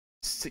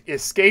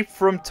Escape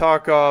from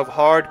Tarkov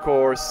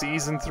Hardcore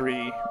Season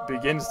 3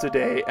 begins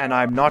today, and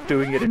I'm not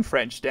doing it in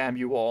French, damn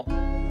you all.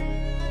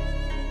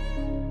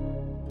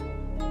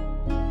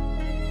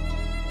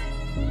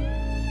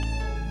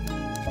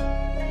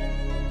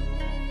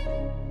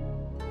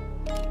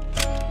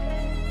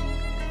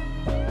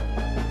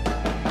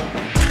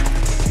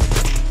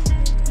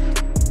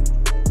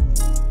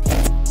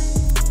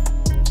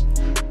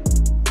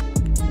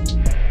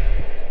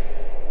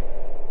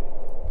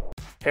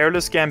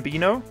 Hairless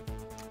Gambino?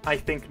 I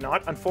think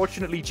not.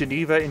 Unfortunately,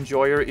 Geneva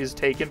Enjoyer is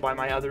taken by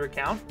my other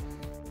account.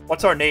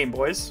 What's our name,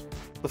 boys?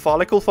 The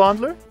Follicle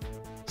Fondler?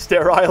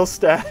 Sterile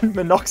Stan?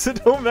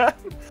 Minoxidil Man?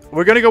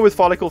 We're gonna go with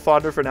Follicle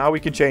Fondler for now. We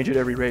can change it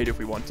every raid if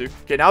we want to.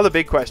 Okay, now the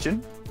big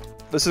question.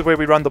 This is where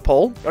we run the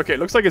poll. Okay,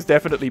 looks like it's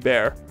definitely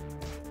bear.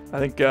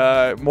 I think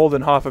more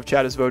than half of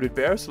chat has voted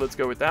bear, so let's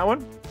go with that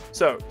one.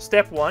 So,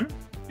 step 1,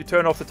 you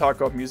turn off the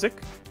Tarkov music.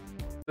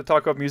 The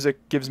Tarkov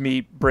music gives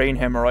me brain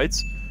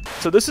hemorrhoids.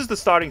 So this is the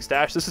starting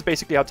stash. This is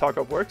basically how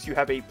Tarkov works. You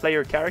have a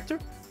player character.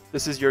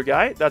 This is your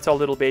guy. That's our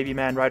little baby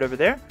man right over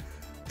there.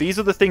 These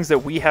are the things that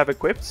we have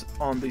equipped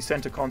on the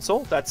center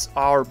console. That's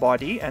our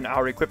body and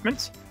our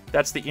equipment.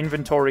 That's the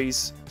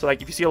inventories. So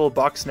like if you see a little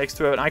box next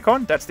to an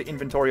icon, that's the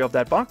inventory of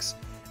that box.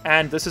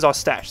 And this is our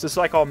stash. This is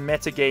like our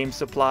metagame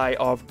supply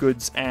of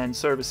goods and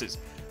services.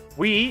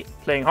 We,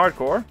 playing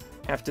hardcore,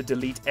 have to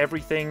delete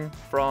everything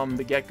from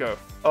the get-go.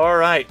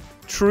 Alright.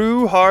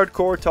 True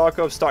hardcore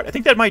Tarkov start. I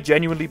think that might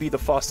genuinely be the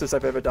fastest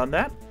I've ever done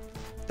that.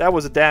 That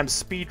was a damn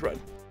speed run.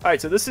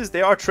 Alright, so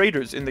there are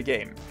traders in the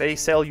game. They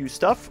sell you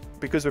stuff.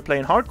 Because we're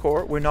playing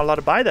hardcore, we're not allowed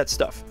to buy that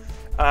stuff.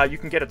 You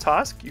can get a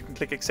task. You can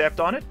click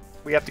accept on it.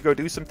 We have to go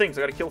do some things.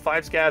 I gotta kill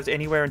 5 scavs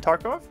anywhere in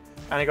Tarkov.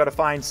 And I gotta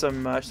find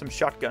some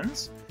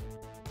shotguns.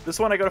 This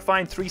one I gotta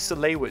find 3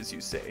 Salewas,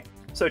 you say.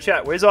 So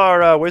chat, where's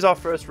our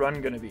first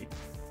run gonna be?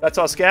 That's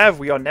our scav.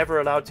 We are never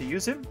allowed to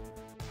use him.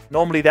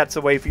 Normally that's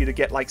a way for you to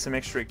get like some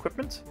extra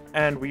equipment,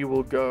 and we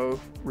will go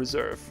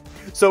reserve.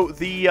 So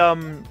the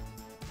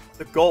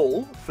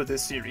goal for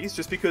this series,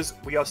 just because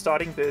we are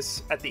starting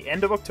this at the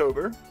end of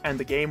October and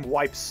the game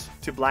wipes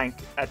to blank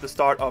at the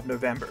start of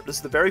November. This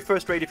is the very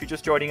first raid. If you're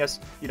just joining us,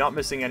 you're not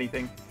missing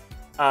anything.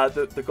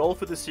 The goal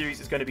for this series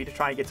is going to be to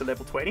try and get to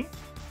level 20,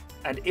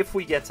 and if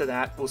we get to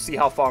that, we'll see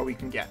how far we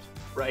can get,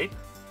 right?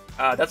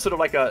 That's sort of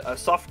like a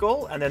soft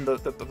goal, and then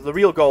the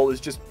real goal is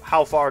just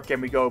how far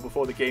can we go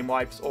before the game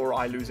wipes or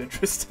I lose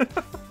interest.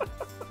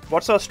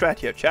 What's our strat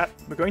here, chat?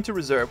 We're going to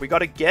reserve. We got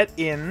to get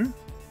in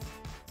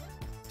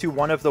to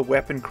one of the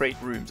weapon crate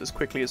rooms as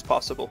quickly as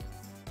possible.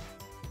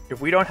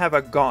 If we don't have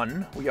a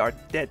gun, we are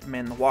dead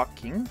men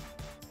walking.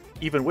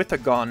 Even with a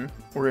gun,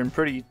 we're in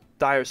pretty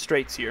dire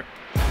straits here.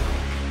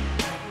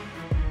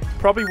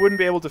 Probably wouldn't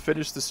be able to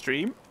finish the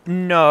stream.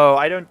 No,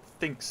 I don't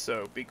think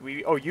so.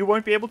 Oh, you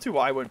won't be able to?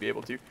 Well, I won't be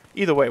able to.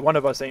 Either way, one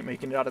of us ain't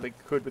making it out of the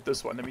hood with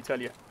this one, let me tell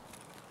you.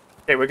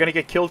 Okay, we're gonna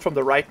get killed from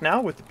the right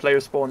now with the player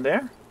spawn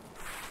there.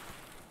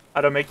 I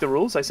don't make the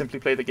rules, I simply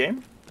play the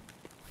game.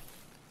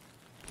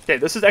 Okay,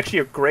 this is actually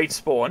a great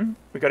spawn.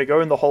 We gotta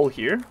go in the hole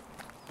here.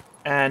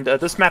 And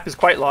this map is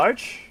quite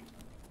large.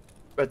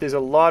 But there's a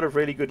lot of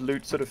really good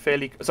loot, sort of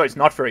fairly... Sorry, it's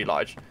not very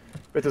large.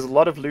 But there's a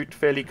lot of loot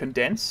fairly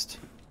condensed.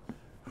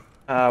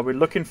 We're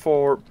looking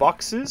for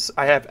boxes.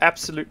 I have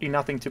absolutely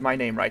nothing to my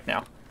name right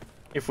now.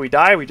 If we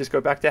die, we just go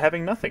back to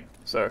having nothing.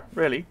 So,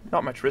 really,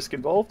 not much risk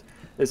involved.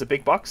 There's a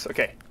big box.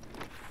 Okay.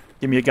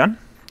 Give me a gun.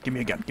 Give me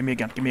a gun. Give me a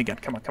gun. Give me a gun.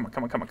 Come on, come on,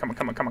 come on, come on, come on,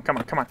 come on, come on, come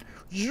on, come on.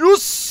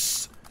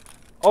 Yes!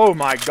 Oh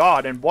my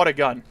god, and what a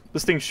gun.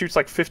 This thing shoots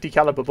like 50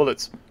 caliber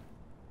bullets.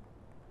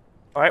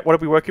 Alright, what are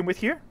we working with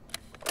here?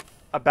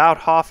 About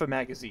half a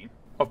magazine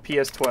of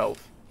PS12.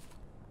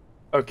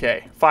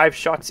 Okay, 5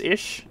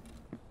 shots-ish.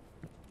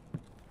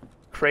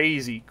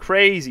 Crazy,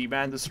 crazy,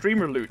 man. The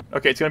streamer loot.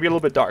 Okay, it's gonna be a little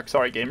bit dark.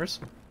 Sorry, gamers.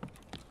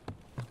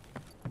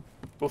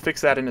 We'll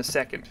fix that in a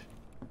second.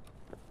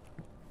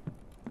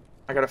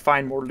 I gotta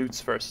find more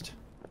loots first.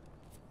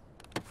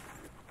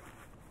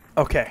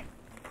 Okay.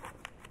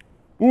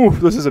 Ooh,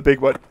 this is a big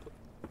one.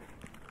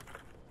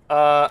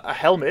 A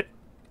helmet.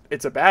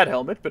 It's a bad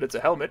helmet, but it's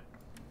a helmet.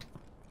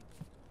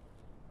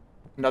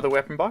 Another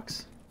weapon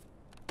box.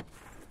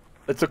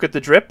 Let's look at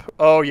the drip.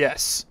 Oh,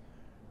 yes.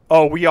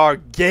 Oh, we are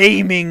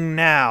gaming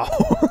now.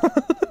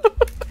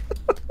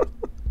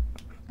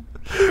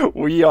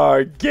 We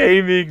are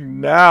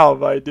gaming now,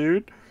 my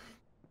dude.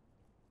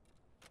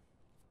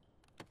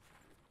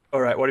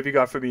 Alright, what have you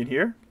got for me in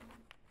here?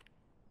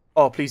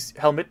 Oh, please,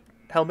 helmet,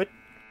 helmet,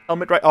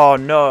 helmet right. Oh,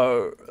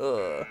 no.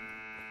 Ugh.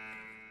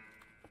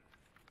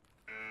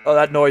 Oh,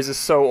 that noise is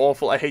so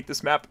awful. I hate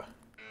this map.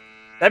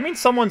 That means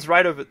someone's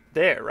right over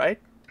there,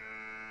 right?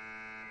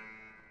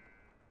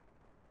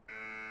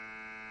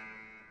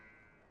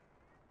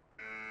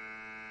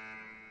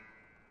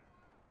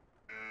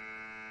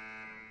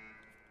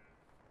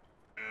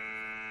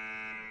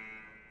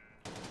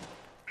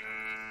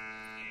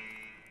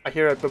 I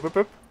hear a boop boop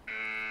boop.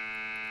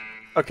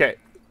 Okay,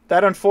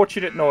 that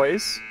unfortunate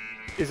noise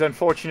is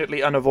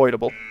unfortunately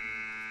unavoidable.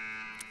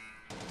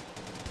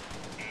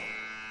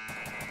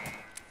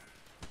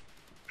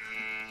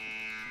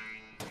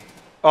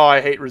 Oh,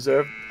 I hate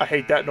reserve. I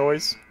hate that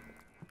noise.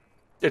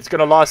 It's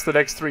gonna last the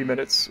next 3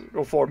 minutes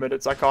or 4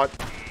 minutes. I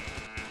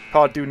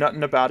can't do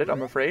nothing about it,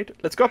 I'm afraid.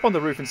 Let's go up on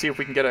the roof and see if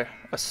we can get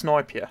a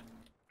snipe here.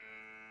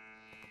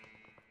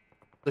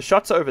 The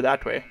shots are over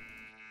that way.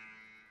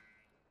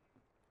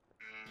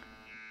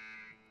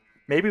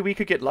 Maybe we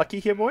could get lucky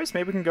here, boys.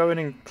 Maybe we can go in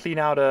and clean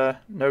out a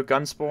no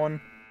gun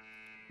spawn.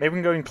 Maybe we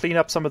can go and clean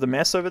up some of the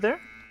mess over there.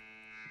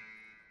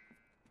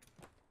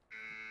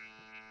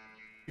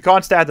 You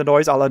can't stand the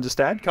noise, I'll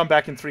understand. Come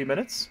back in 3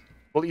 minutes.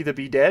 We'll either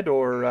be dead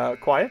or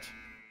quiet.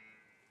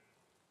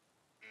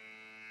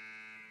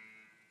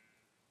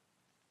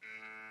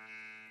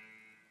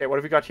 Okay, what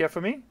have we got here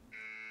for me?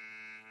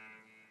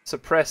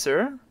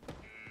 Suppressor.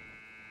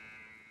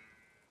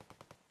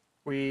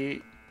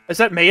 Is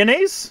that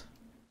mayonnaise?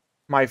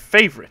 My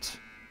favorite.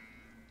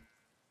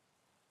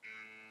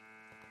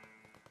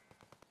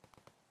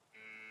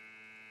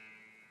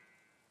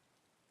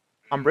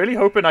 I'm really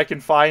hoping I can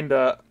find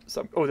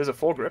some... Oh, there's a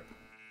foregrip.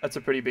 That's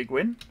a pretty big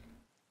win.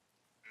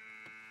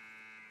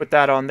 Put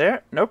that on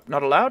there. Nope,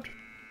 not allowed.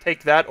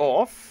 Take that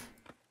off.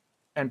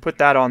 And put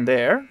that on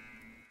there.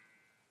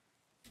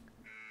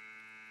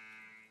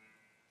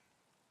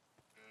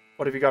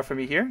 What have you got for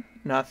me here?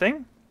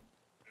 Nothing.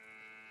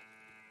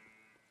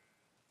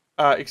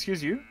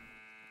 Excuse you.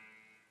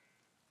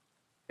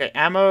 Okay,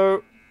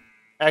 ammo.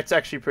 That's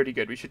actually pretty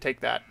good. We should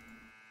take that.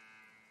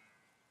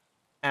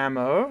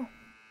 Ammo.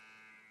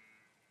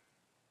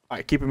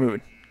 Alright, keep it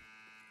moving.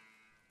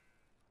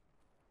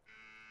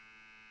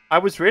 I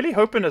was really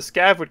hoping a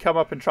scav would come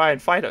up and try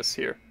and fight us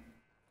here.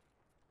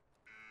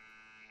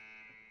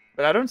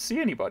 But I don't see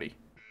anybody.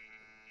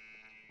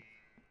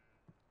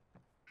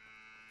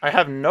 I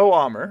have no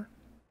armor.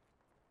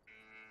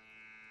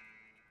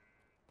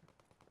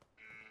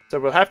 So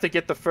we'll have to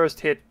get the first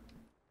hit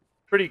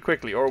pretty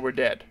quickly or we're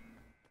dead.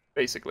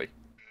 Basically.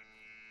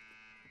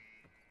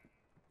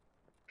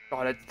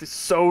 God, it's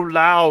so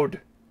loud.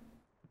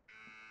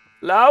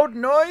 Loud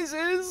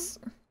noises!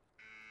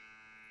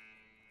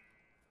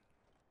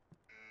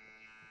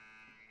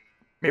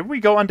 Maybe we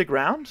go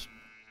underground?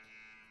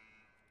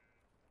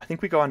 I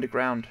think we go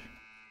underground.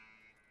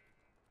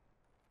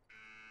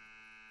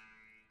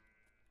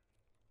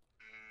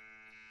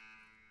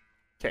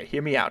 Okay,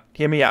 hear me out.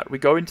 Hear me out. We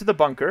go into the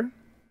bunker.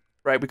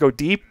 Right, we go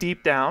deep,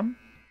 deep down.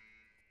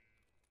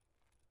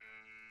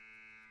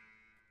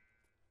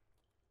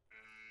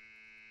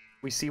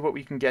 We see what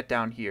we can get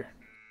down here.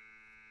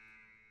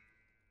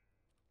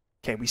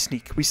 Okay, we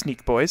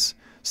sneak, boys.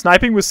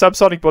 Sniping with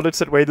subsonic bullets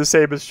that weigh the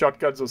same as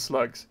shotguns or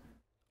slugs.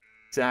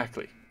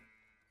 Exactly.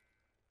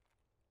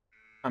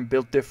 I'm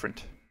built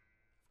different.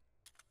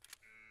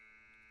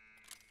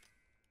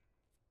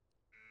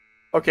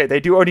 Okay, they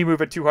do only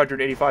move at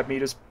 285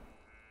 meters.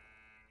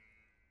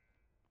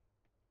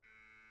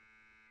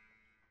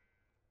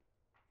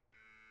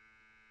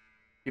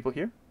 People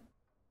here?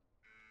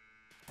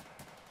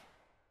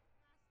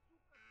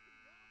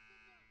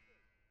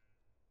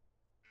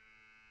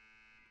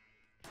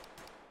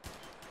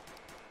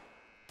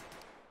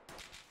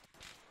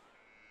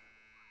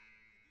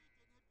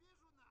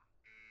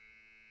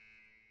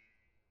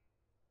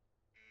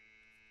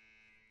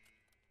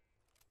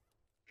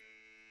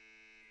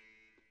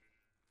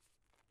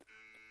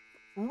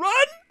 Run!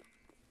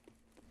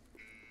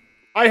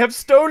 I have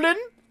stolen!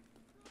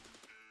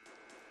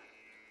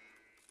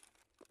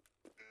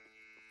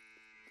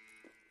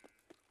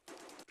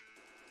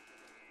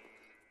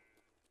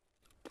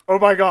 Oh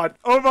my god.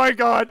 Oh my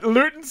god.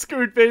 Loot and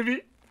scoot,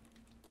 baby.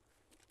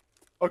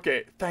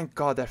 Okay, thank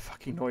god that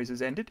fucking noise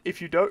has ended.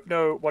 If you don't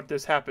know what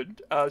just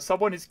happened,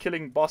 someone is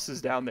killing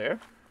bosses down there.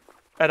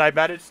 And I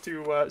managed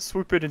to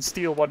swoop in and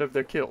steal one of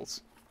their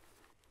kills.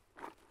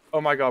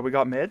 Oh my god, we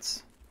got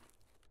meds.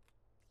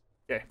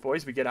 Okay,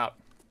 boys, we get out.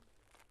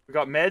 We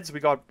got meds, we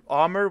got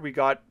armor, we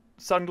got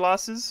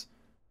sunglasses.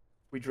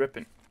 We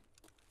dripping.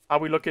 How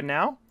we looking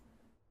now?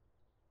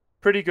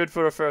 Pretty good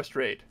for a first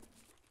raid.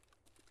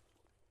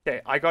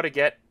 Okay, I gotta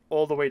get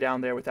all the way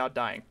down there without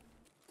dying.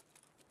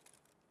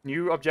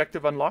 New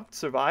objective unlocked,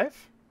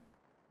 survive.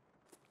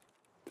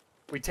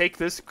 We take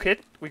this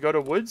kit, we go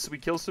to woods, we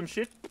kill some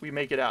shit, we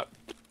make it out.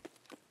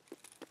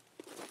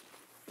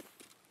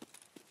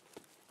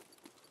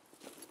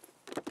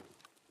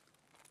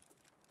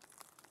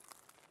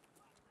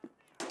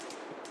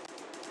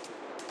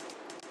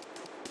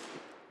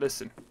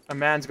 Listen, a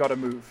man's gotta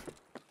move.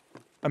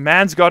 A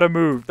man's gotta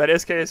move. That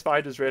SKS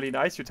find is really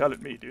nice, you're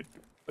telling me, dude.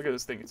 Look at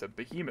this thing, it's a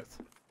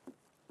behemoth.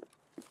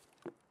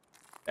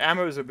 The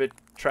ammo is a bit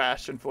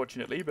trash,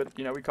 unfortunately, but,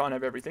 you know, we can't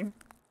have everything.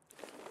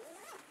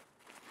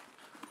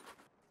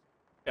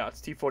 Yeah,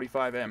 it's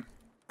T45M.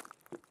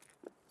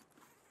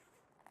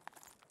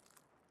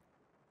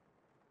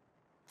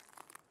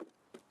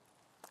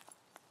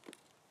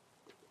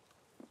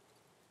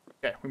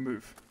 Okay, we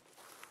move.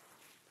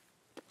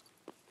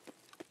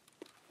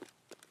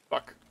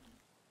 Fuck.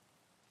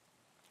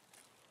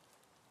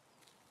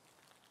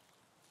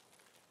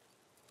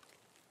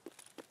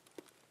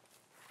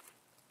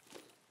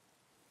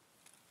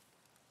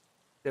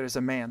 There is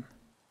a man.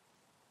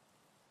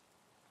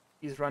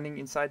 He's running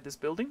inside this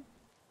building.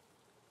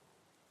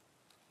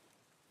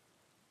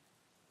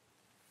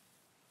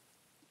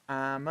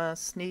 I'm a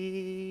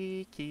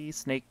sneaky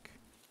snake,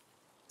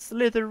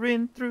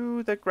 slithering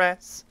through the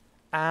grass.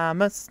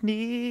 I'm a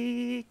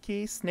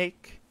sneaky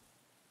snake.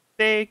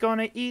 They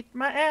gonna eat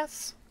my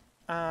ass.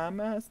 I'm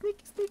a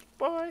sneaky, sneaky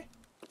boy.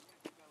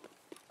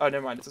 Oh,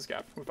 never mind. It's a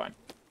scab. We're fine.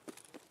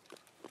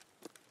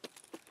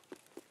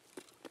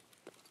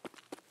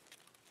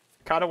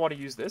 I kind of want to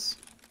use this.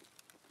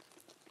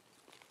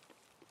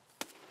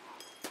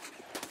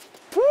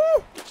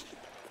 Woo!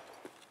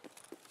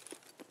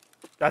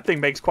 That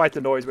thing makes quite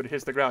the noise when it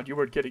hits the ground. You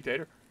weren't kidding,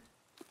 Tater.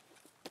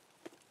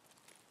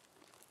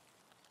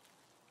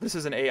 This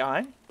is an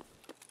AI.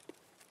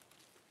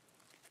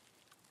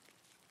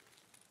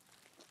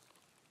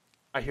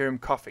 I hear him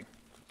coughing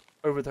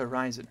over the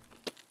horizon.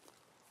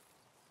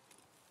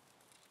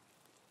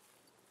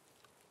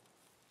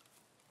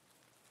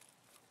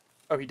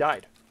 Oh, he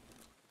died.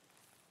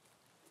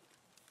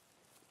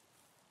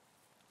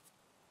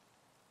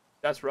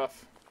 That's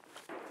rough.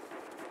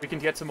 We can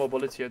get some more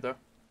bullets here, though.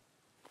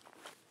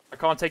 I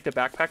can't take the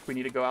backpack. We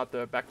need to go out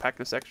the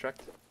backpackless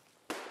extract.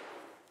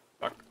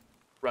 Fuck.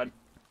 Run.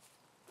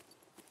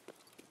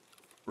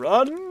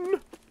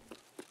 Run!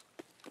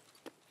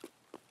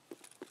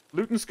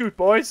 Loot and scoot,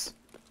 boys.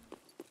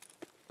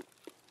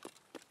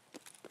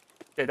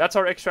 Okay, that's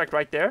our extract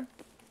right there.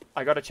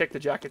 I gotta check the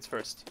jackets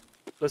first.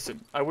 Listen,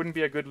 I wouldn't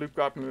be a good loot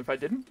goblin if I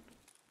didn't.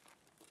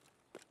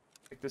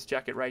 Take this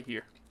jacket right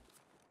here.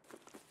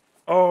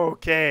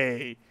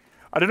 Okay.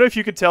 I don't know if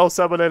you could tell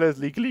salmonella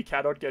legally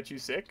cannot get you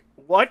sick.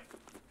 What?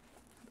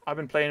 I've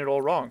been playing it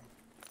all wrong.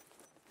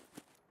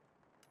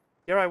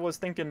 Here I was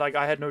thinking like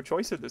I had no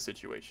choice in this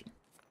situation.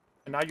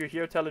 And now you're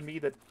here telling me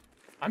that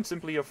I'm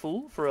simply a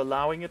fool for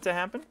allowing it to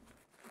happen?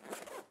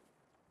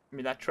 I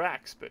mean, that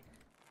tracks, but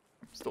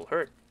I'm still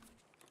hurt.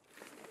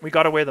 We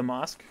gotta wear the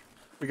mask.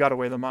 We gotta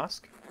wear the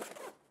mask.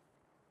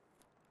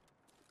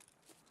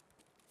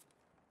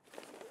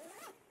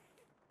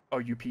 Oh,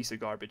 you piece of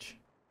garbage.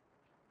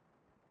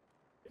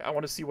 Yeah, I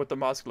want to see what the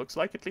mask looks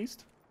like, at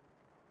least.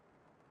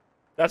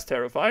 That's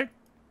terrifying.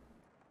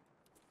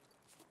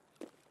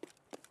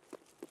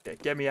 Okay,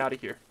 get me out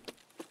of here.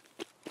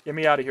 Get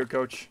me out of here,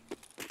 coach.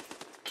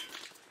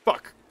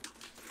 Fuck.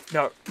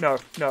 No, no,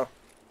 no.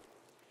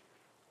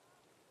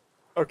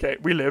 Okay,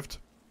 we lived.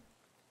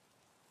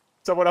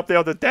 Someone up there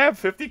on the damn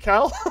 50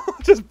 cal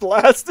just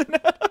blasting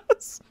at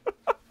us.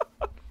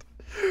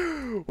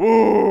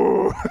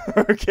 Ooh,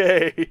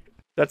 okay.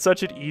 That's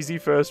such an easy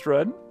first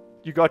run.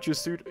 You got your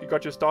suit, you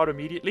got your start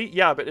immediately.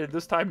 Yeah, but in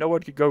this time, no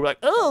one could go like,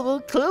 oh,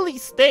 well, clearly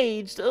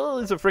staged. Oh,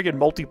 it's a friggin'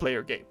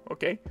 multiplayer game,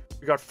 okay?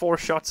 We got 4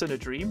 shots in a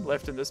dream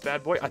left in this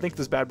bad boy. I think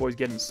this bad boy's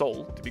getting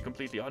sold, to be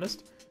completely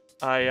honest.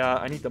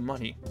 I need the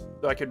money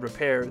so I can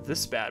repair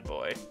this bad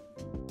boy.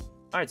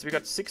 Alright, so we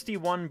got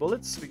 61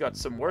 bullets. We got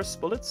some worse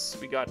bullets.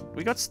 We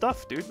got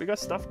stuff, dude. We got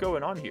stuff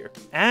going on here.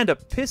 And a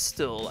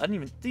pistol. I didn't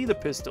even see the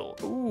pistol.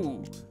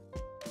 Ooh.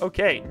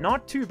 Okay,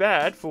 not too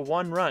bad for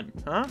one run,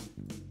 huh?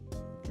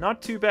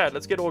 Not too bad.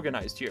 Let's get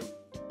organized here.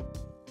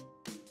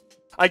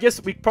 I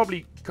guess we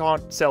probably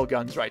can't sell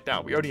guns right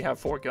now. We only have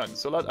 4 guns,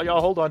 so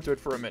I'll hold on to it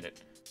for a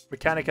minute.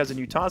 Mechanic has a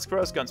new task for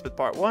us. Gunsmith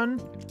Part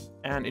 1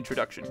 and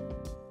Introduction.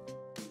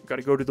 We've got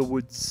to go to the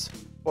woods.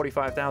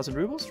 45,000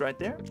 rubles right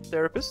there.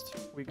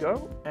 Therapist, we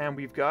go. And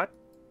we've got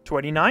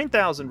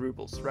 29,000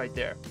 rubles right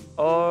there.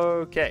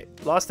 Okay,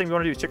 last thing we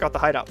want to do is check out the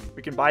hideout.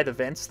 We can buy the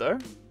vents, though.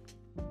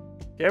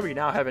 Okay, we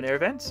now have an air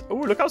vent. Oh,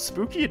 look how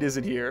spooky it is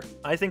in here.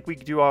 I think we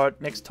do our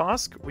next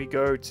task. We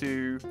go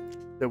to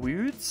the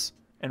woods,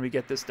 and we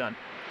get this done.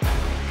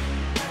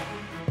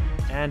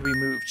 And we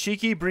move.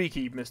 Cheeky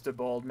breeky, Mr.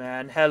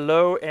 Baldman.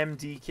 Hello,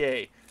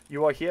 MDK.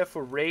 You are here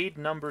for raid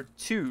number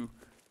 2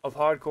 of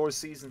Hardcore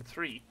Season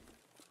 3.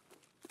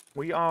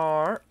 We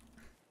are...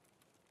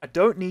 I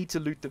don't need to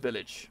loot the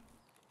village.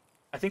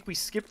 I think we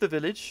skip the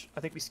village.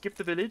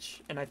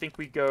 And I think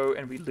we go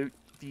and we loot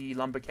the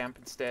lumber camp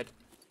instead.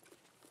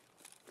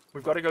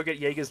 We've got to go get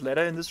Jaeger's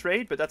letter in this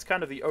raid, but that's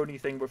kind of the only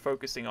thing we're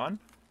focusing on.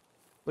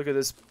 Look at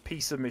this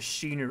piece of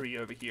machinery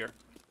over here.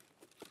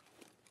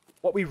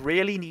 What we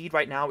really need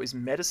right now is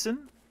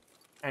medicine,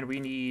 and we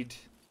need...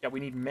 yeah, we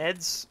need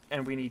meds,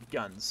 and we need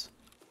guns.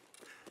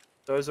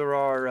 Those are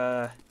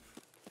our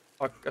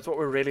that's what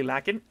we're really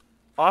lacking.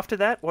 After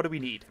that, what do we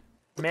need?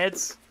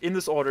 Meds, in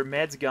this order,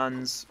 meds,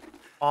 guns,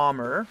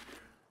 armor.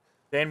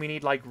 Then we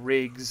need, like,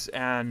 rigs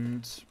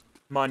and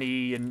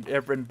money and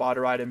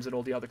barter items and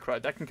all the other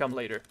crud. That can come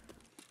later.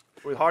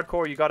 With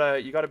hardcore, you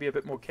gotta be a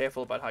bit more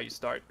careful about how you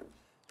start.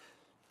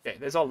 Okay,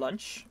 there's our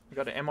lunch. We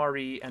got an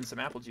MRE and some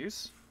apple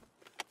juice.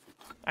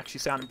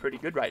 Actually sounding pretty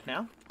good right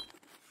now.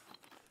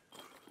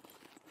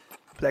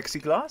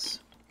 Plexiglass,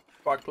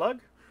 spark plug,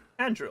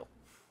 and drill.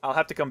 I'll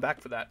have to come back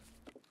for that.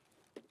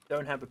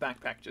 Don't have a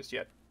backpack just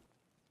yet.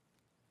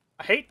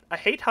 I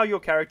hate how your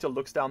character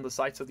looks down the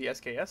sights of the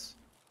SKS.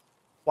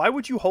 Why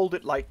would you hold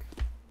it like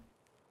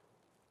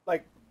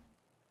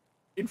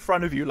in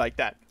front of you like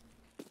that?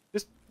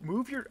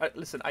 move your...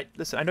 listen, I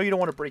know you don't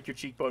want to break your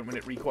cheekbone when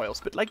it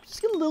recoils, but, like,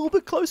 just get a little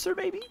bit closer,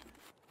 maybe?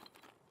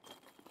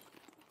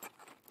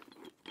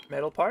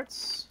 Metal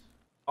parts.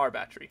 Our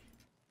battery.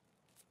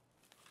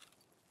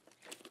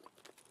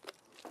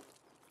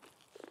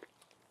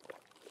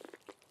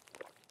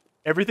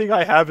 Everything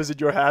I have is in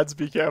your hands,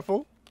 be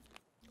careful.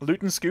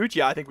 Loot and scoot?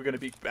 Yeah, I think we're going to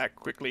be back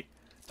quickly.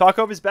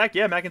 Tarkov is back.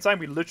 Yeah, Mac and Sign,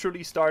 we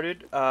literally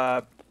started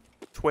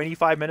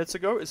 25 minutes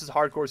ago. This is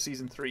Hardcore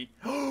Season 3.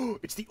 Oh,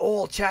 it's the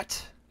all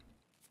chat!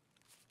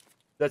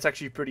 That's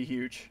actually pretty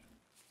huge.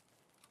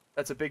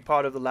 That's a big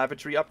part of the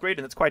lavatory upgrade,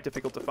 and it's quite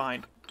difficult to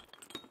find.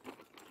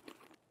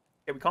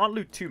 Okay, we can't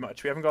loot too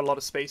much. We haven't got a lot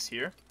of space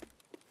here.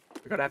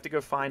 We're going to have to go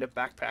find a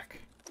backpack.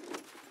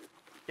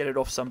 Get it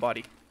off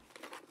somebody.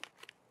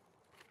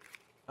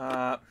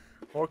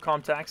 More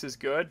contacts is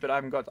good, but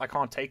I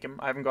can't take them.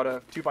 I haven't got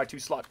a 2x2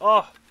 slot.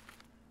 Oh!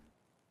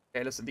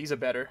 Okay, listen, these are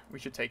better. We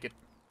should take it.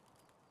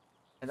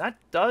 And that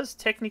does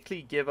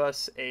technically give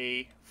us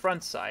a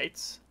front sight.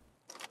 Is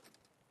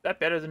that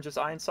better than just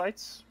iron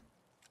sights?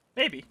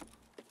 Maybe.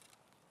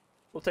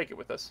 We'll take it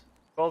with us.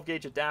 12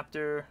 gauge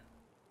adapter.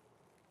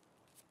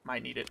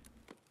 Might need it.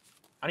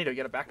 I need to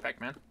get a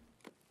backpack, man.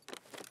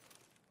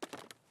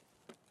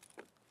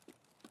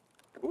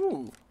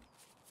 Ooh.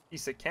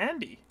 Piece of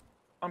candy.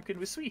 Pumpkin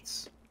with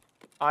sweets.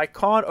 I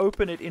can't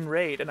open it in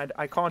raid, and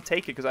I can't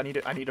take it because I need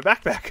a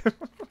backpack.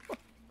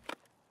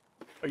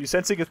 Are you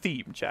sensing a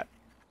theme, chat?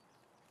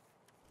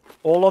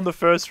 All on the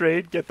first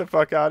raid. Get the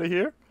fuck out of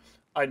here.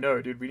 I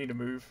know, dude. We need to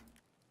move.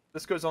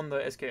 This goes on the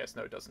SKS.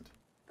 No, it doesn't.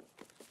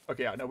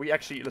 Okay, yeah, no. We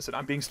actually listen.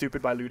 I'm being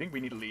stupid by looting.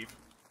 We need to leave.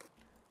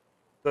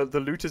 The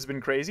loot has been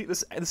crazy.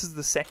 This is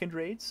the second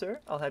raid, sir.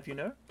 I'll have you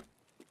know.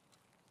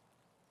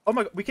 Oh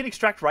my god, we can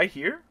extract right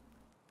here?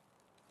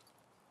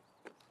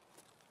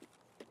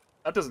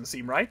 That doesn't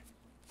seem right.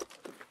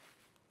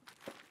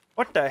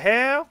 What the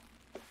hell?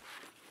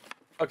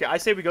 Okay, I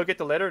say we go get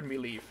the letter and we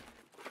leave.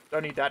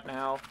 Don't need that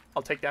now.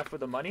 I'll take that for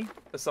the money.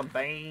 There's some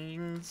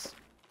beans.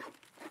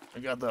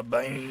 We got the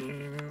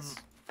beans.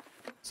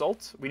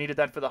 Salt. We needed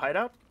that for the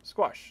hideout.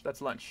 Squash.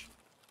 That's lunch.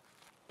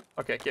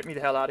 Okay, get me the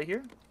hell out of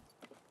here.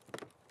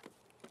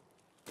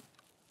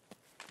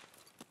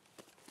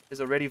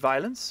 Is already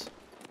violence.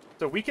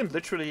 So we can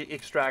literally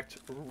extract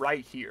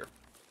right here.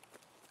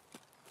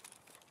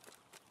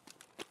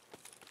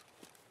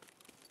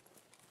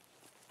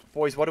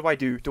 Boys, what do I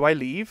do? Do I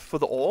leave for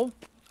the all?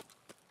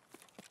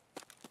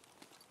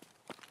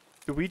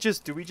 Do we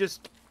just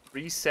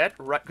reset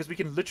right? Because we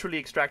can literally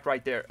extract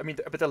right there. I mean,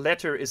 but the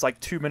letter is like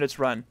 2 minutes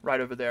run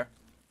right over there.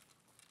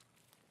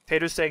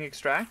 Tater's saying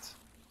extract.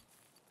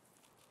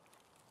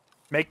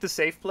 Make the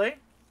safe play.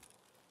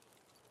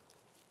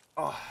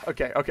 Oh,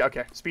 okay.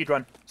 Speed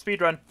run.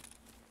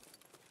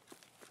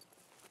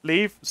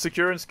 Leave,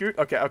 secure and scoot.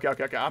 Okay.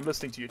 I'm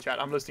listening to you,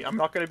 chat. I'm listening. I'm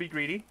not going to be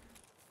greedy.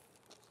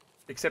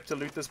 Except to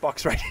loot this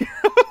box right here.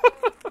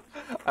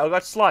 I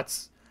got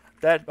slots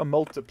that are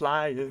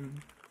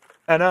multiplying.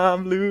 And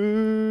I'm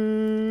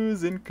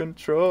losing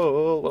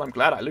control. Well, I'm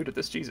glad I looted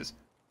this. Jesus.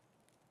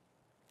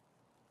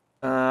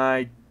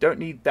 I don't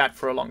need that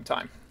for a long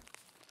time.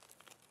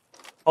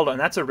 Hold on.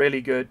 That's a really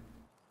good...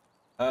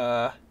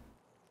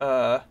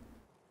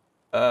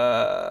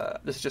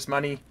 this is just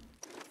money.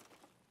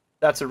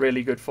 That's a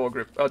really good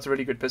foregrip. Oh, it's a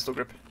really good pistol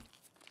grip.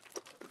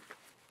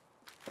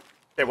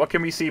 Okay, what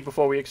can we see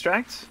before we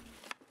extract?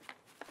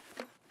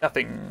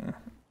 Nothing.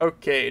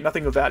 Okay,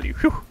 nothing of value.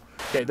 Whew.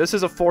 Okay, this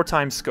is a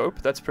 4x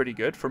scope. That's pretty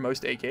good for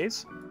most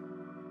AKs.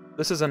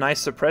 This is a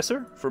nice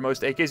suppressor for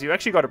most AKs. You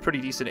actually got a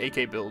pretty decent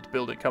AK build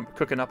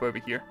cooking up over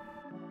here.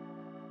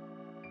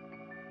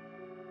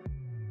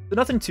 So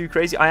nothing too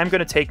crazy. I am going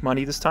to take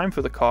money this time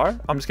for the car.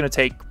 I'm just going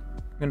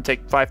to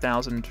take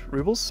 5,000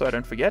 rubles so I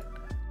don't forget.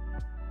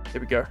 There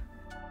we go.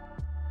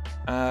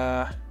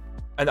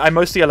 And I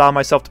mostly allow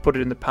myself to put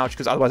it in the pouch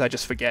because otherwise I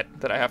just forget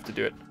that I have to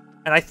do it.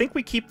 And I think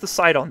we keep the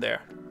sight on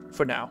there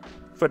for now.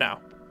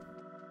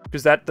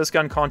 Because this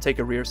gun can't take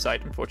a rear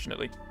sight,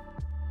 unfortunately.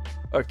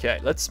 Okay,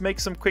 let's make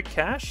some quick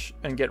cash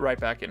and get right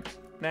back in.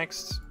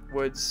 Next,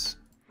 woods,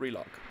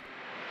 relock.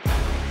 You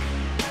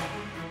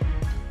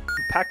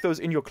pack those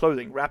in your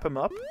clothing, wrap them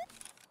up.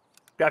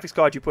 Graphics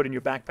card you put in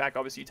your backpack,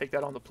 obviously you take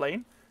that on the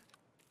plane.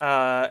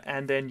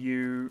 And then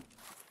you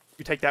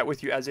take that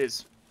with you as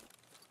is.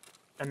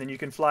 And then you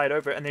can fly it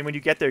over, and then when you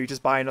get there, you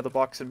just buy another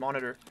box and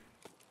monitor.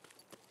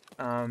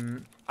 I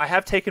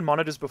have taken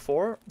monitors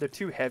before. They're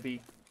too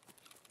heavy.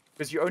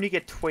 Because you only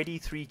get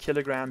 23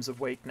 kilograms of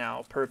weight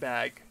now per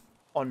bag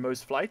on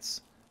most flights.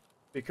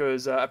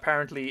 Because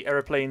apparently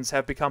airplanes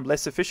have become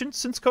less efficient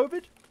since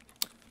COVID.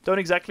 Don't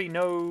exactly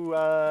know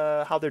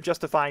how they're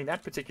justifying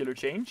that particular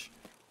change.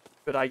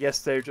 But I guess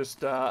they're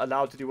just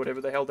allowed to do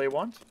whatever the hell they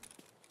want.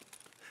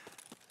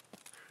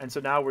 And so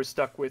now we're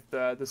stuck with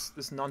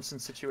this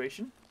nonsense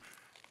situation.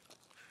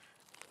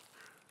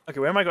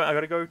 Okay, where am I going? I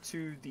gotta go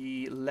to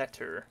the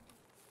letter.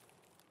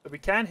 But we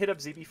can hit up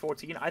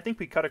ZB14. I think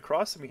we cut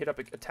across and we hit up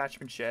an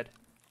attachment shed.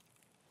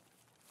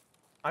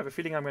 I have a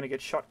feeling I'm going to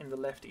get shot in the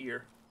left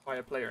ear by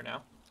a player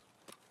now.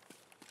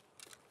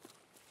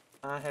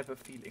 I have a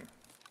feeling.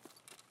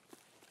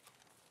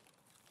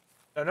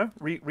 No.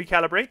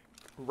 Recalibrate.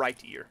 Right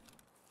ear.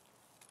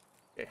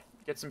 Okay.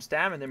 Get some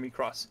stam and then we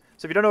cross.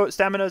 So if you don't know,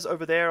 stamina's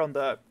over there on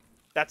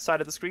that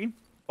side of the screen.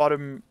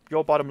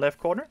 Your bottom left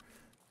corner.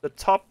 The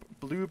top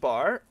blue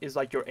bar is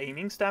like your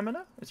aiming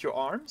stamina. It's your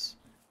arms.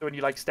 So when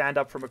you like stand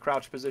up from a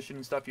crouch position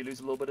and stuff, you lose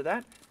a little bit of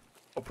that.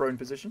 Or prone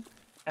position.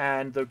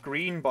 And the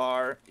green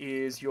bar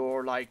is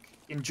your like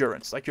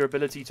endurance. Like your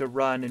ability to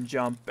run and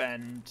jump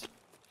and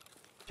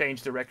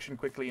change direction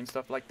quickly and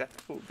stuff like that.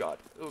 Oh god.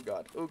 Oh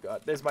god. Oh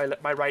god. There's my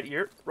right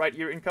ear. Right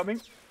ear incoming.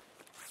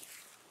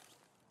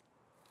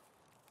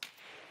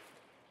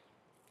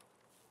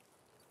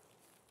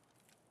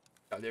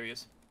 Oh, there he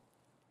is.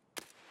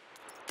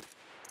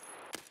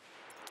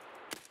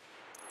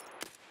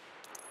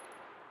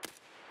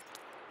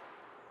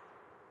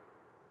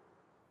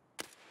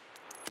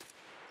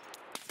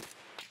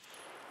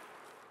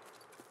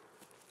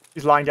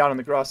 He's lying down on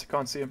the grass. I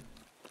can't see him.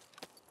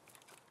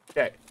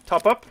 Okay,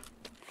 top up.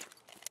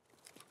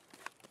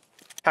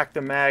 Hack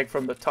the mag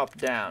from the top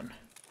down.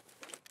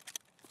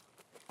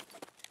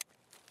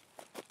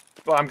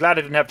 Well, I'm glad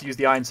I didn't have to use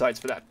the iron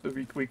sights for that.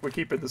 We're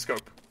keeping the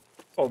scope.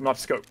 Well, not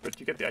scope, but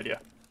you get the idea.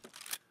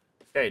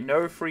 Okay,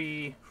 no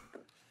free...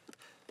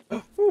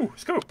 Oh, ooh,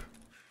 scope.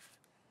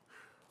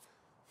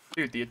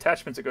 Dude, the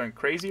attachments are going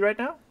crazy right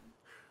now.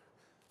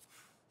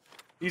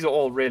 These are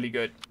all really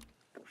good.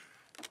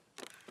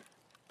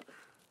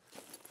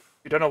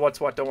 If you don't know what's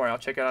what, don't worry, I'll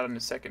check it out in a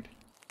second.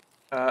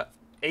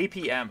 AP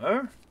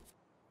ammo.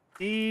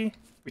 We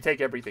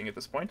take everything at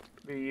this point.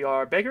 We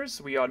are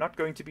beggars, we are not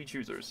going to be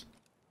choosers.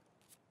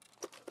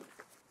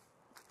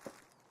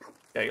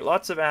 Okay,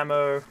 lots of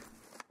ammo.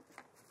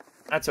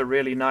 That's a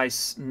really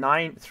nice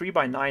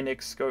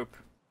 3x9x scope.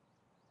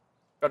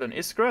 Got an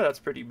Iskra, that's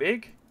pretty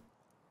big.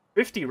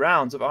 50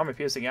 rounds of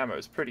armor-piercing ammo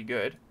is pretty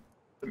good.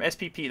 Some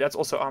SPP, that's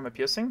also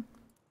armor-piercing.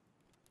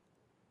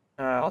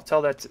 I'll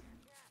tell that...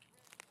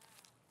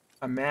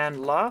 A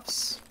man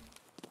laughs.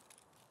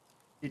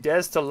 He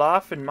dares to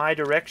laugh in my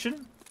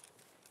direction.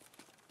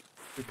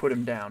 We put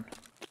him down.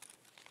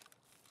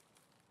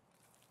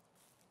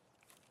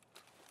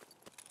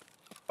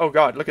 Oh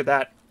god, look at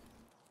that.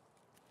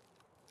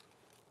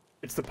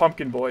 It's the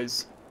pumpkin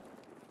boys.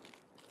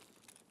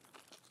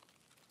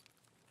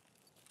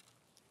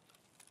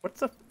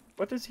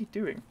 What is he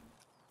doing?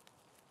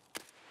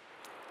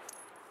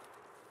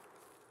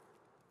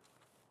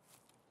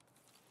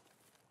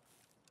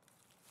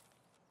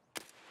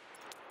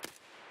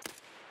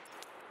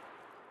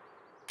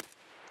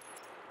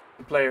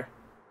 The player.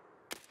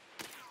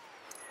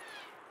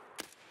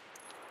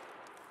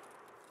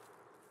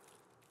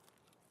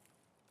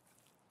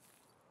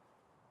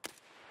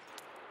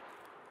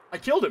 I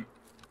killed him.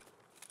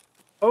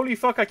 Holy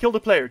fuck, I killed a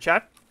player,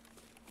 chat.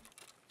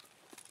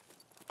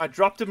 I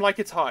dropped him like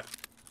it's hot.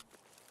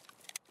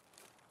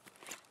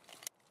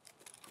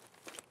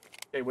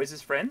 Okay, where's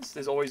his friends?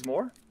 There's always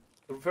more.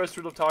 The first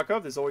rule of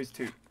Tarkov, there's always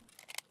two.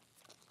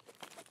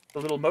 The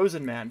little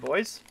Mosin man,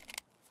 boys.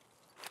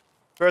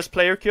 First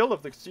player kill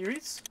of the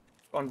series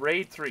on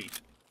Raid 3.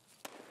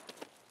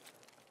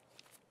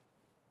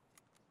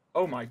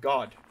 Oh my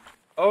god.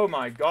 Oh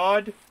my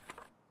god.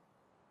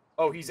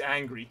 Oh, he's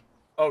angry.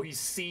 Oh, he's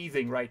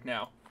seething right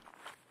now.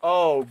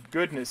 Oh,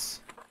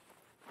 goodness.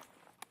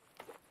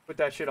 Put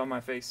that shit on my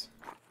face.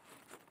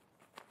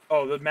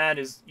 Oh, the man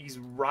he's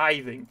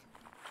writhing.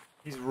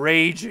 He's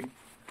raging.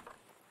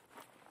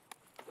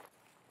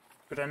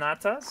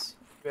 Granatas.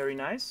 Very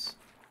nice.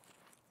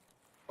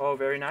 Oh,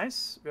 very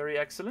nice. Very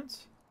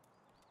excellent.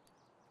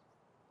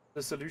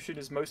 The solution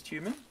is most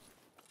human.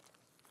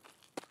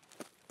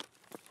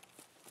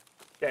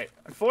 Okay,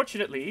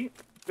 unfortunately,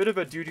 bit of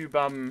a doo-doo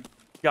bum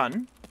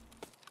gun.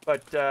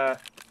 But,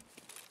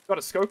 got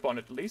a scope on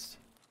it at least.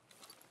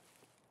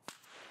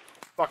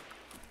 Fuck.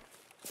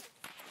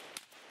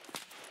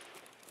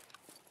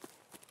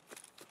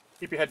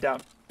 Keep your head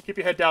down. Keep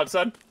your head down,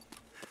 son.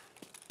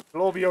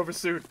 It'll all be over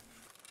soon.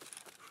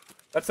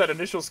 That's that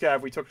initial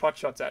scab we took pot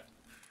shots at.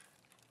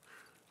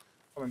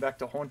 Coming back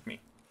to haunt me.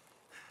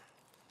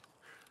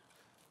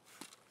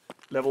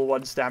 Level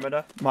 1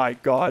 stamina. My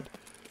god.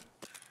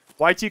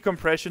 YT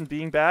compression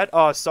being bad?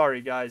 Oh,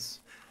 sorry, guys.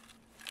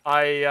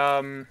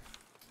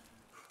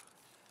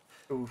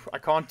 Oof, I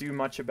can't do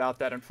much about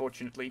that,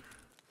 unfortunately.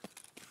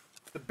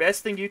 The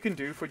best thing you can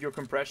do for your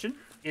compression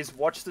is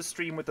watch the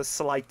stream with a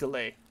slight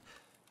delay.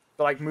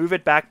 So, like, move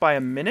it back by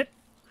a minute,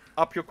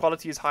 up your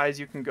quality as high as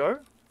you can go,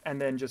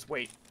 and then just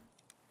wait.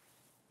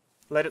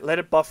 Let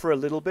it buffer a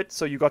little bit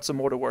so you got some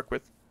more to work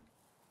with.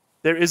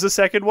 There is a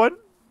second one.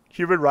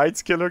 Human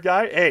rights killer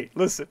guy. Hey,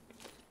 listen.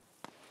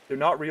 They're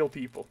not real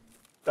people.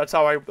 That's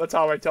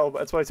what I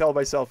tell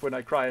myself when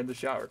I cry in the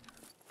shower.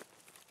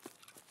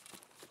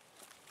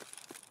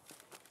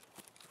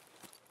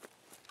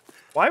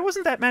 Why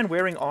wasn't that man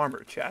wearing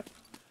armor, chat?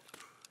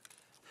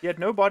 He had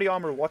no body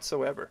armor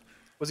whatsoever.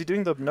 Was he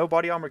doing the no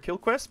body armor kill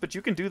quest? But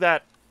you can do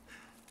that.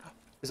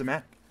 There's a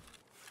man.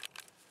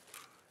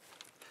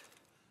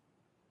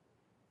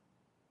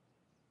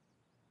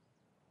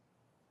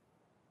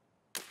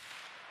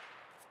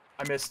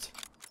 I missed.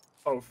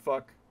 Oh,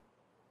 fuck.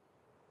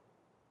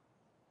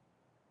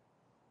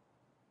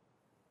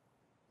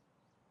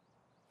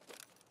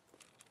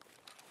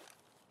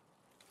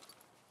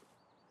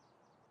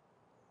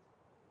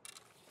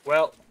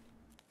 Well,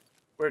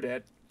 we're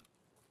dead.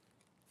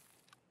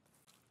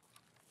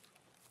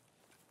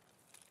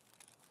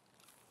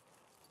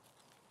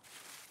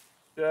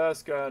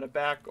 Just gonna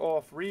back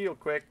off real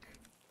quick.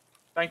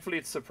 Thankfully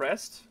it's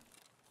suppressed.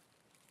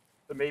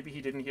 So maybe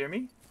he didn't hear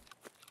me.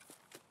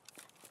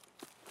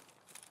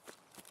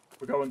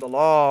 We're going the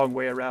long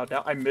way around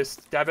now. I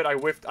missed. Damn it, I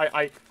whiffed.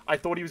 I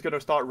thought he was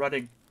gonna start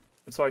running.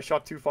 And so I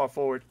shot too far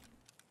forward.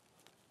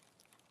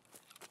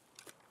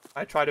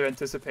 I tried to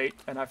anticipate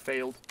and I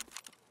failed.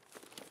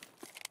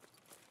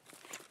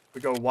 We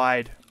go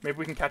wide. Maybe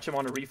we can catch him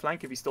on a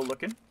reflank if he's still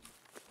looking.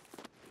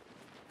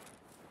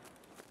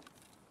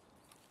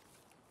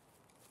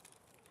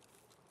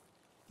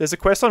 There's a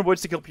quest on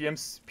Woods to kill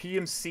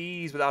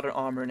PMCs without an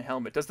armor and a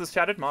helmet. Does the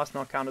Shattered Mask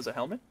not count as a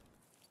helmet?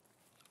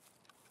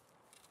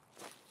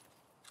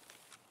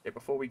 Okay,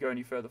 before we go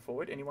any further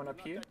forward, anyone up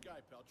here? That guy,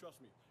 pal.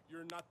 Trust me,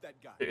 you're not that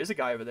guy. There is a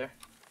guy over there.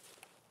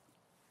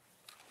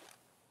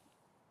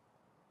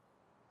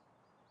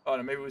 Oh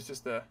no, maybe it was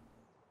just the...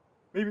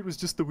 Maybe it was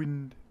just the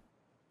wind.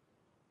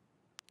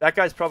 That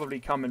guy's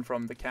probably coming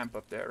from the camp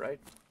up there, right?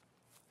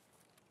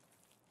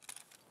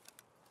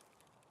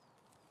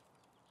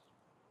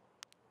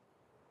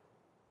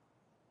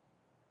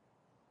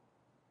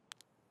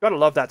 Gotta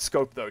love that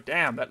scope though.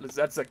 Damn,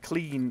 that's a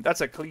clean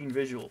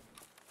visual.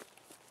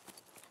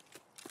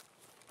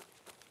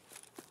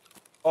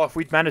 Oh, if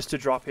we'd managed to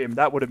drop him,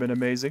 that would have been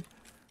amazing.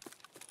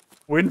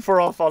 Win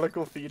for our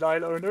follicle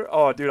feline owner?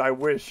 Oh, dude, I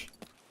wish.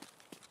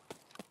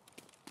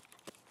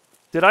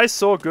 Did I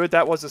saw good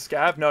that was a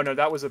scab? No,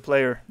 that was a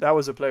player. That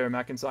was a player,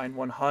 Mackensign,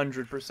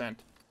 100%.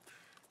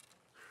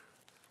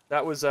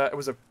 That was it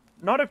was a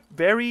not a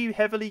very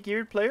heavily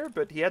geared player,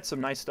 but he had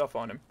some nice stuff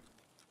on him.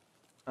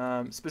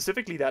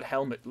 Specifically, that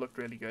helmet looked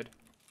really good.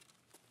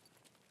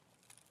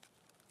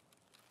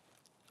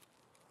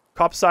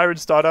 Cop siren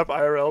startup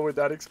IRL with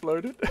that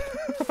exploded.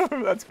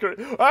 That's great.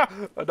 Ah,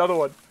 another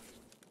one.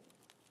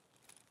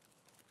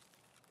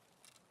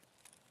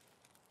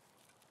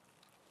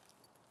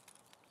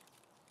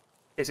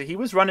 Okay, so he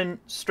was running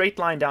straight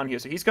line down here,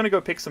 so he's gonna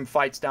go pick some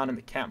fights down in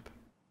the camp.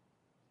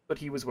 But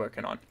he was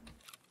working on.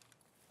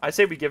 I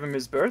say we give him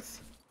his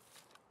berth,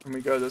 and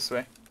we go this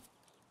way.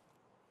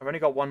 I've only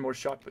got one more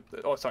shot with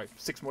the... Oh, sorry,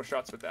 6 more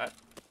shots with that.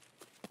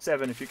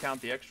 7 if you count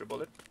the extra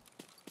bullet.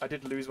 I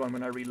did lose one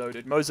when I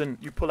reloaded. Mosin,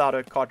 you pull out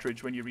a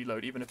cartridge when you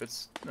reload, even if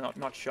it's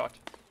not shot.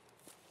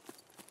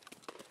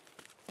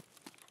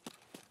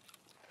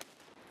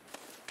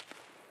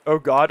 Oh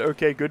god,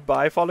 okay,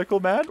 goodbye, Follicle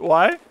Man.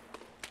 Why?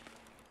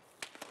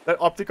 That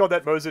optic on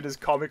that Mosin is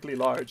comically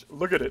large.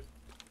 Look at it.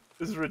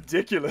 This is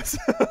ridiculous.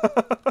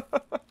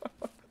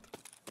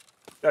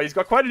 Yeah, he's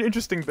got quite an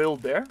interesting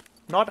build there.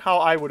 Not how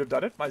I would have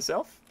done it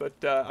myself, but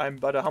I'm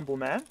but a humble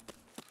man.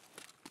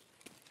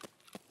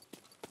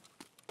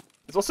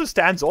 It also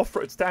stands off.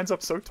 It stands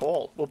up so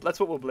tall. Well, that's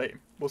what we'll blame.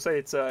 We'll say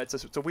it's a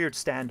weird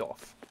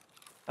standoff.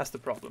 That's the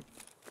problem.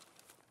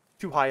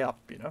 Too high up,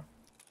 you know,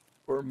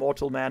 for a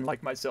mortal man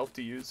like myself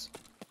to use.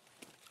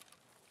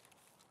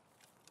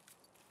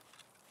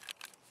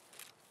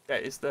 Yeah,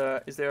 is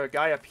there a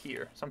guy up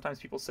here? Sometimes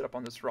people sit up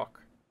on this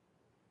rock.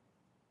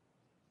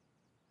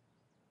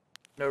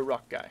 No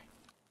rock guy.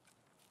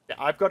 Yeah,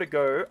 I've got to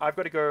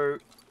go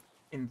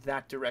in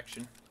that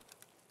direction,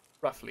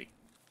 roughly.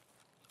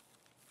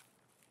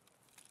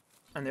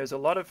 And there's a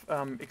lot of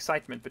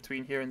excitement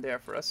between here and there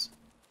for us.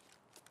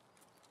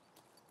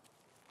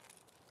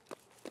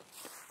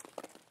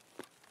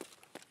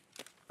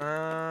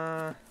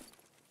 I'm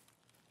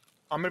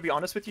gonna be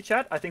honest with you,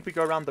 chat. I think we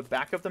go around the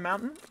back of the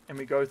mountain and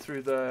we go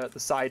through the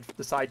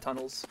side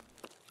tunnels.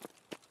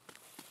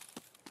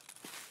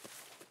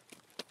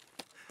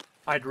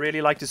 I'd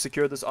really like to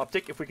secure this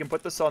optic. If we can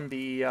put this on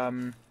the...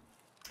 Oh,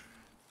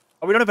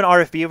 we don't have an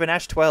RFB, we have an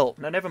Ash 12.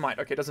 No, never mind.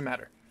 Okay, doesn't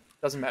matter.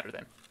 Doesn't matter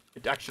then.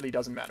 It actually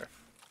doesn't matter.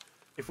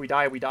 If we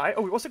die, we die.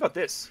 Oh, we also got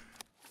this.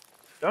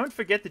 Don't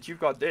forget that you've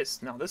got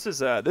this. Now, this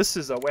is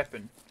a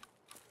weapon.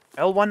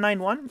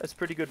 L191, that's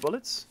pretty good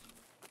bullets.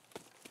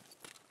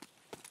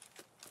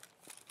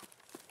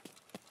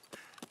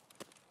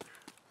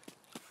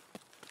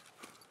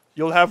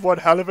 You'll have one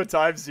hell of a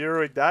time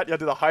zeroing that. Yeah,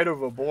 to the height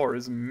of a boar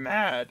is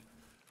mad.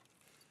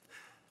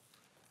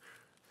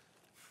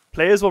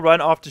 Players will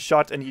run after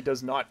shot and he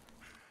does not.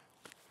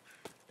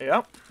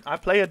 Yeah, I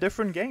play a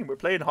different game. We're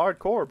playing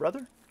hardcore,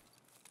 brother.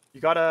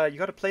 You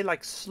gotta play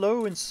like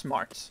slow and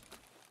smart.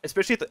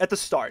 Especially at the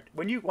start.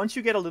 Once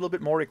you get a little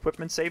bit more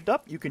equipment saved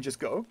up, you can just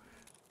go.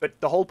 But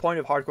the whole point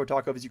of Hardcore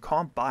Tarkov is you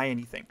can't buy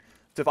anything.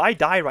 So if I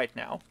die right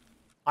now,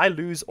 I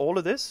lose all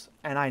of this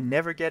and I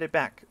never get it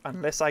back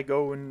unless I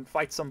go and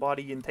fight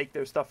somebody and take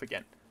their stuff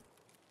again.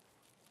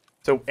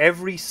 So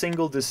every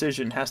single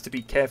decision has to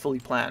be carefully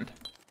planned.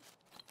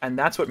 And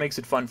that's what makes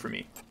it fun for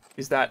me.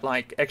 Is that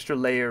like extra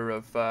layer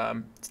of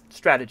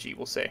strategy,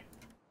 we'll say.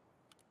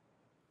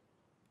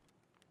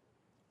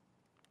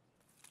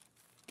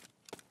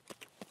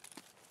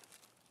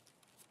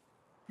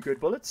 Good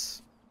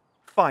bullets.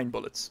 Fine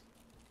bullets.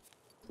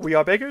 We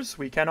are beggars,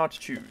 we cannot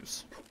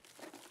choose.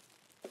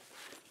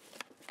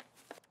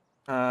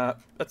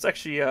 That's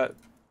actually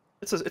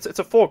it's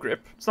a foregrip.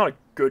 It's not a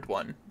good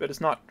one, but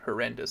it's not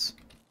horrendous.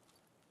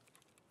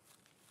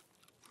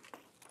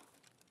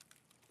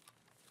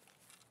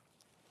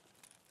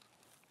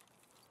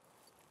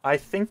 I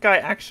think I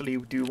actually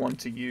do want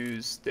to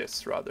use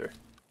this rather.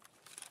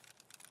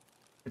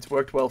 It's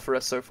worked well for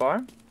us so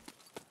far.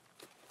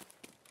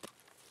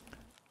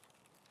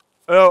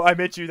 Oh, I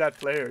met you that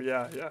player.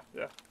 Yeah, yeah,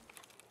 yeah.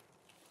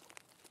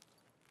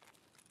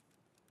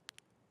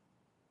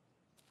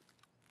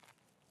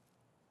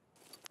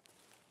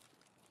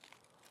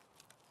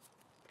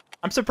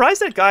 I'm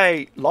surprised that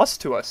guy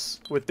lost to us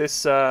with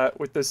this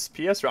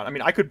PS round. I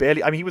mean, I could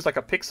barely. I mean, he was like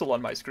a pixel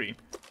on my screen.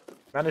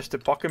 Managed to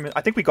pock him.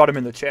 I think we got him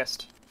in the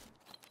chest.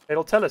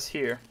 It'll tell us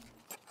here.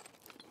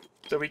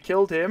 So we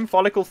killed him.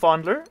 Follicle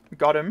Fondler.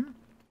 Got him.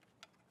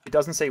 It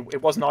doesn't say.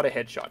 It was not a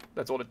headshot.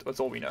 That's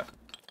all we know.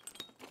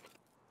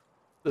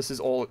 This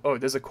is all. Oh,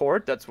 there's a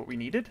cord. That's what we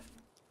needed.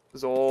 This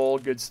is all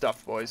good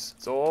stuff, boys.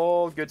 It's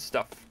all good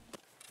stuff.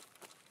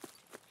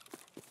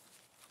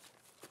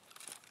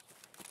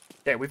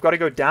 Okay, we've got to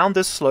go down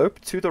this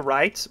slope to the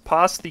right,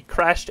 past the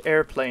crashed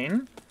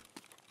airplane.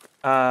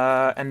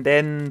 And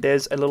then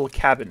there's a little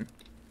cabin.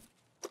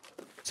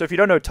 So if you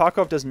don't know,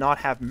 Tarkov does not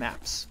have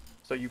maps.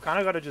 So you kind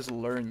of got to just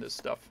learn this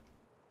stuff.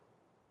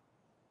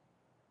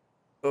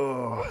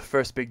 Oh,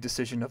 first big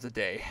decision of the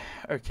day.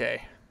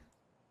 Okay.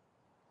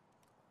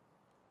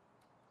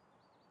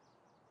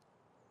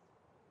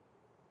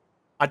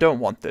 I don't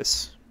want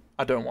this.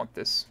 I don't want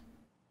this.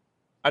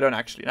 I don't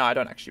actually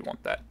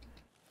want that.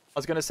 I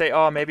was gonna say,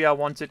 oh, maybe I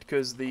want it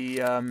because the,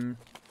 you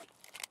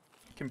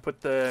can put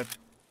the...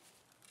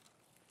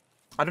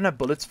 I don't have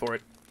bullets for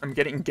it. I'm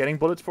getting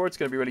bullets for it. It's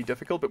gonna be really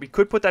difficult, but we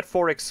could put that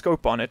 4x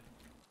scope on it.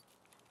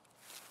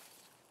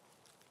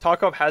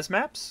 Tarkov has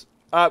maps?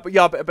 But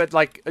yeah, but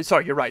like,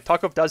 sorry, you're right.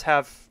 Tarkov does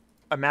have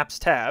a maps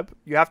tab.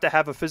 You have to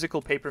have a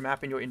physical paper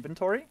map in your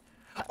inventory.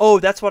 Oh,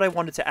 that's what I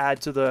wanted to add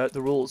to the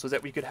rules, was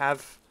that we could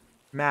have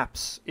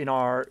maps in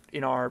our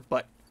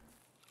butt.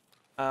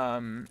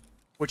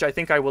 Which I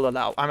think I will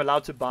allow. I'm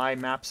allowed to buy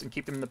maps and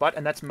keep them in the butt,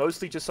 and that's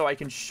mostly just so I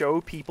can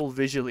show people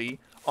visually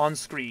on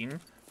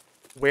screen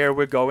where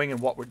we're going and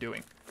what we're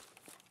doing.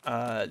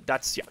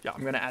 That's, yeah,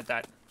 I'm gonna add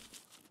that.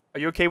 Are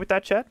you okay with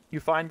that, chat? You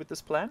fine with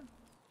this plan?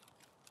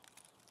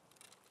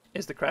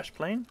 Is the crash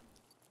plane?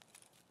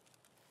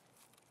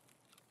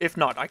 If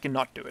not, I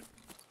cannot do it.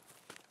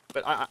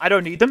 But I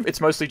don't need them.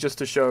 It's mostly just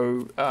to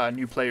show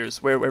new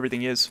players where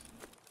everything is.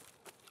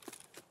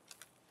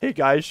 Hey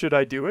guys, should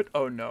I do it?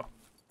 Oh no.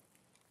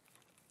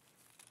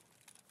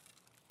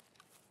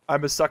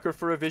 I'm a sucker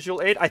for a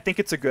visual aid. I think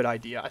it's a good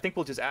idea. I think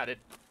we'll just add it.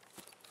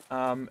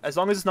 As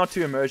long as it's not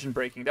too immersion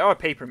breaking. There are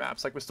paper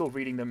maps, like we're still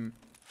reading them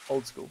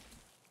old school.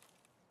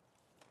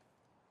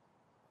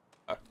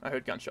 Oh, I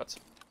heard gunshots.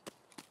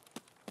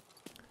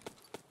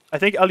 I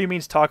think Ellie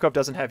means Tarkov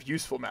doesn't have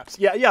useful maps.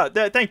 Yeah,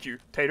 thank you,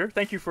 Tater.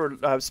 Thank you for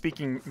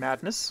speaking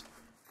madness.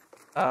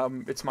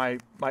 It's my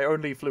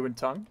only fluent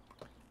tongue.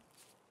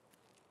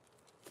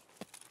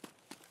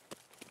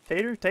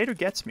 Tater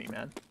gets me,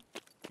 man.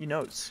 He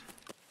knows.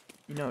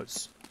 He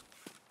knows.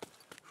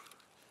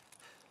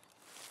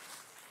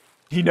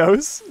 He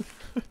knows?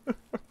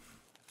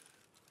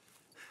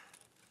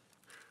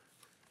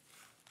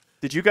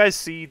 Did you guys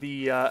see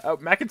the, oh,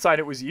 Mackenside,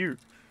 it was you.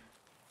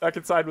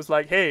 Mackenside was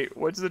like, hey,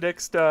 where's the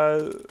next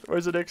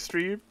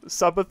stream?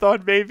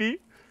 Subathon, maybe?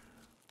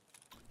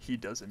 He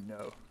doesn't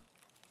know.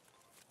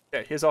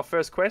 Okay, here's our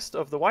first quest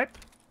of the wipe.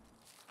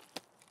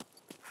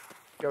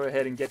 Go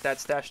ahead and get that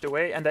stashed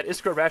away. And that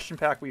Iskra ration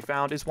pack we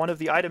found is one of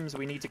the items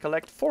we need to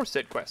collect for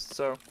said quest.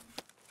 So,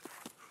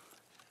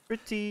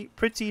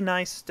 pretty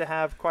nice to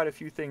have quite a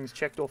few things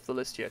checked off the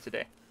list here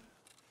today.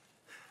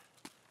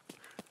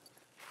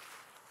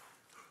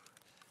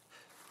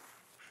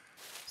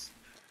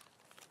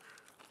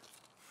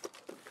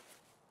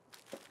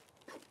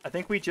 I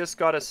think we just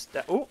got a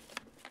oh!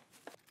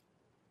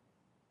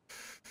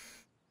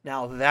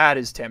 Now that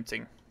is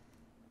tempting.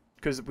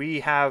 Because we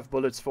have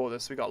bullets for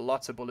this. We got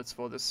lots of bullets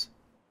for this.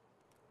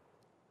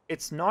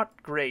 It's not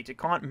great. It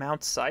can't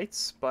mount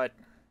sights, but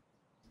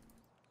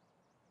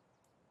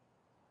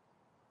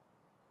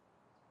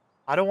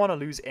I don't want to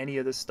lose any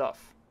of this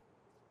stuff.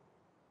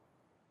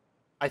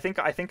 I think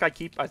I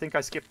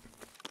skip.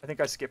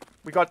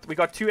 We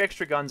got 2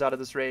 extra guns out of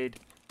this raid.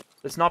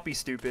 Let's not be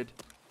stupid.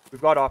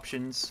 We've got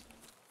options.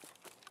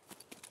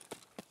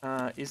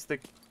 Is the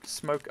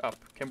smoke up?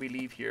 Can we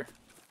leave here?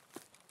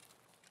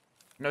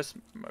 No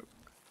smoke.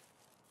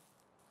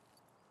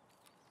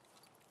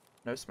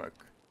 No smoke.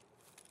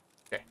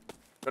 Okay.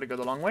 Gotta go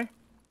the long way.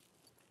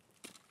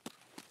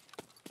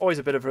 Always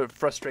a bit of a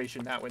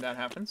frustration that when that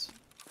happens.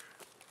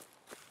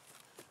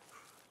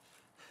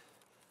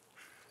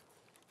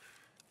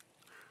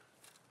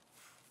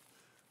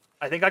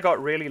 I think I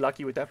got really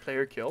lucky with that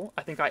player kill.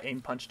 I think I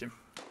aim punched him.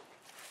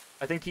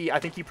 I think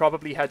he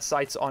probably had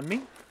sights on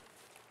me.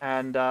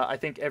 And I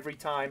think every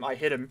time I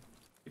hit him,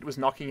 it was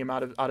knocking him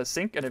out of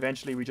sync, and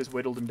eventually we just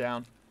whittled him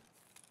down.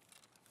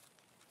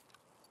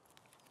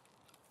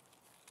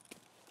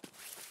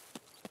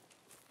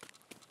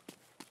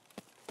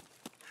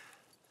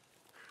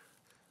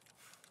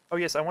 Oh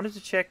yes, I wanted to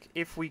check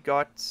if we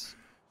got...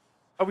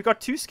 Oh, we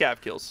got 2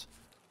 scav kills.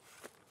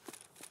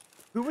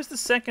 Who was the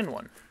second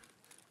one?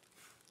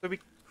 So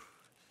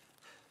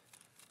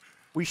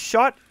we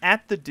shot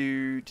at the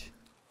dude.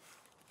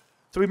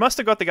 So we must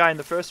have got the guy in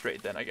the first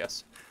raid then, I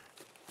guess.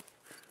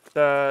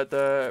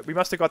 We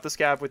must have got the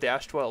scav with the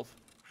Ash 12.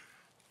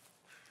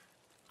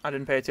 I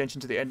didn't pay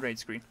attention to the end raid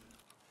screen.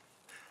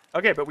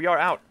 Okay, but we are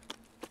out.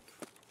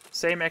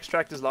 Same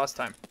extract as last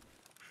time.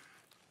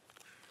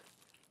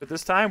 But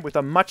this time with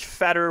a much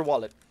fatter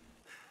wallet.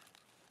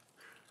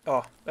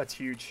 Oh, that's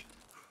huge.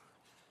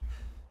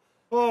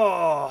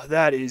 Oh,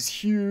 that is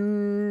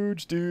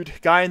huge, dude.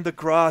 Guy in the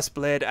grass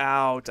bled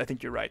out. I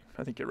think you're right.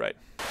 I think you're right.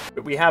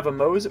 But we have a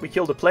Mosin. We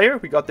killed a player.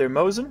 We got their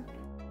Mosin.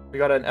 We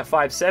got a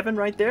 5.7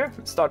 right there.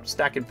 Let's start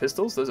stacking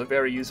pistols. Those are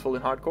very useful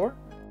in hardcore.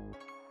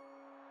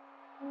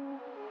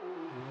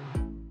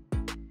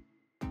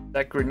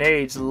 That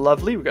grenade's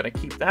lovely. We're gonna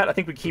keep that. I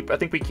think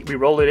we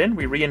roll it in.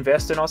 We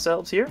reinvest in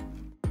ourselves here,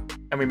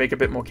 and we make a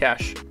bit more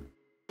cash.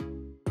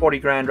 40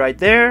 grand right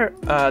there.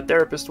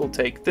 Therapist will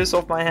take this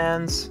off my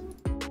hands,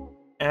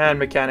 and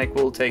mechanic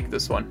will take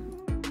this one.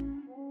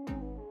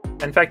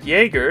 In fact,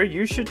 Jaeger,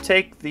 you should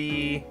take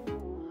the.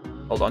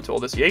 Hold on to all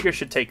this. Jaeger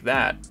should take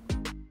that.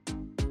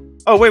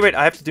 Oh wait!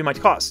 I have to do my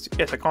cost.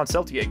 Yes, I can't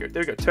sell to Jaeger.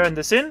 There we go. Turn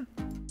this in.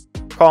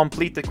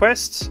 Complete the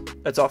quests.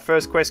 That's our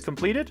first quest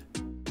completed.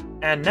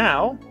 And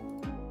now.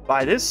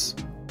 Buy this.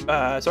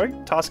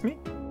 Task me.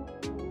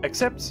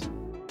 Accept.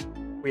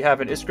 We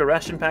have an Iskra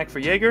ration pack for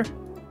Jaeger.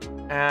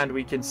 And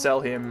we can sell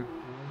him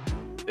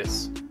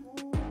this.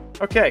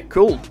 Okay,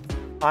 cool.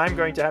 I'm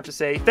going to have to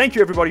say thank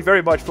you everybody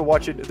very much for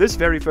watching this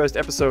very first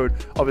episode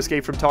of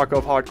Escape from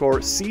Tarkov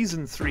Hardcore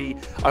Season 3.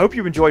 I hope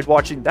you enjoyed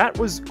watching. That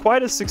was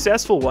quite a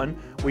successful one.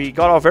 We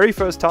got our very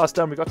first task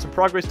done, we got some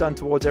progress done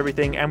towards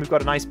everything, and we've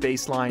got a nice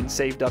baseline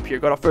saved up here.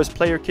 Got our first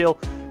player kill.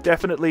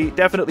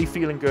 Definitely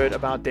feeling good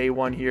about day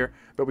 1 here,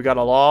 but we got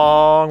a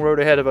long road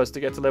ahead of us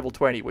to get to level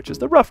 20, which is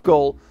the rough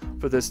goal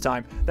for this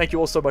time. Thank you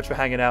all so much for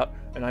hanging out,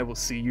 and I will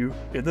see you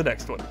in the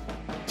next one.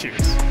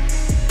 Cheers.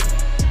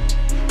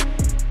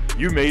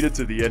 You made it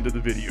to the end of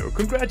the video.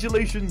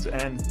 Congratulations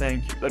and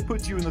thank you. That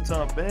puts you in the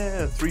top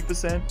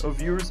 3% of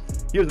viewers.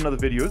 Here's another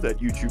video that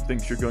YouTube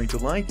thinks you're going to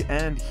like,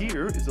 and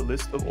here is a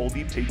list of all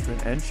the patron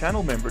and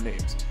channel member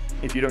names.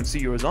 If you don't see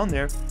yours on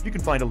there, you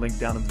can find a link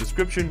down in the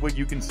description where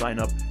you can sign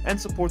up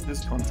and support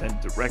this content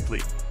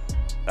directly.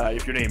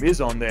 If your name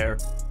is on there,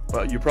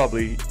 well, you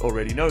probably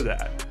already know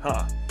that,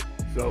 huh?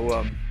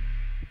 So,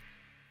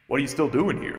 what are you still doing here?